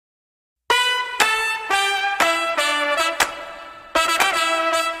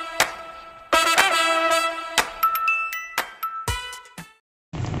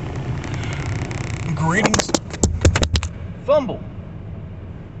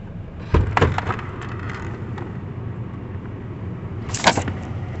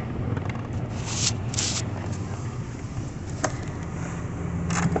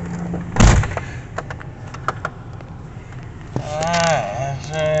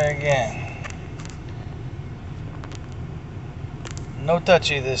No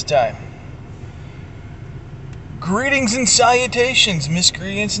touchy this time. Greetings and salutations,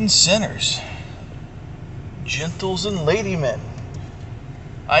 miscreants and sinners, gentles and ladymen.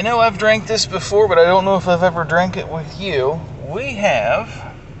 I know I've drank this before, but I don't know if I've ever drank it with you. We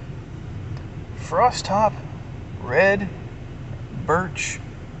have FrosTop Red Birch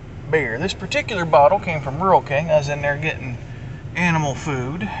beer. This particular bottle came from Rural King. I was in there getting animal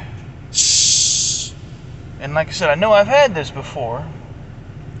food. And like I said, I know I've had this before,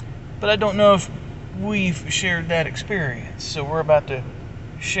 but I don't know if we've shared that experience. So we're about to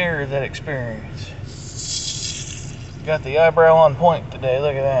share that experience. Got the eyebrow on point today,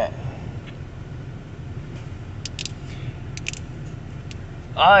 look at that.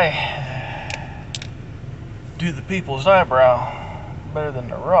 I do the people's eyebrow better than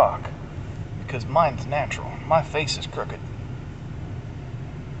The Rock because mine's natural. My face is crooked.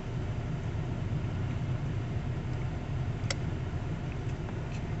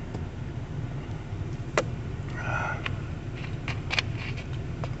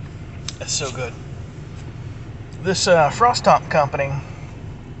 That's so good. This FrosTop company,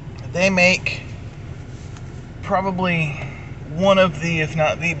 they make probably one of the, if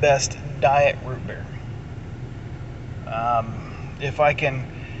not the best, diet root beer. If I can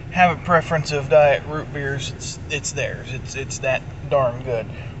have a preference of diet root beers, it's theirs. It's that darn good.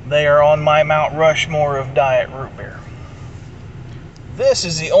 They are on my Mount Rushmore of diet root beer. This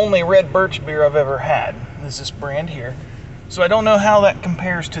is the only red birch beer I've ever had. This is brand here. So I don't know how that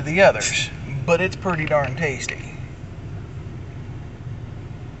compares to the others, but it's pretty darn tasty.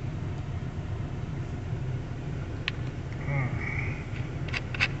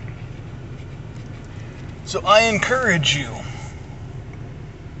 So I encourage you,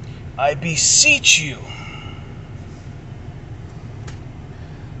 I beseech you,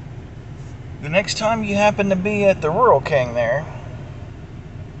 the next time you happen to be at the Rural King there,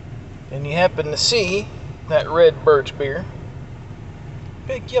 and you happen to see that red birch beer,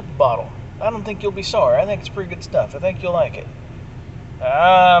 pick you up a bottle. I don't think you'll be sorry. I think it's pretty good stuff. I think you'll like it.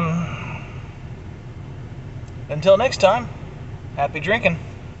 Until next time, happy drinking.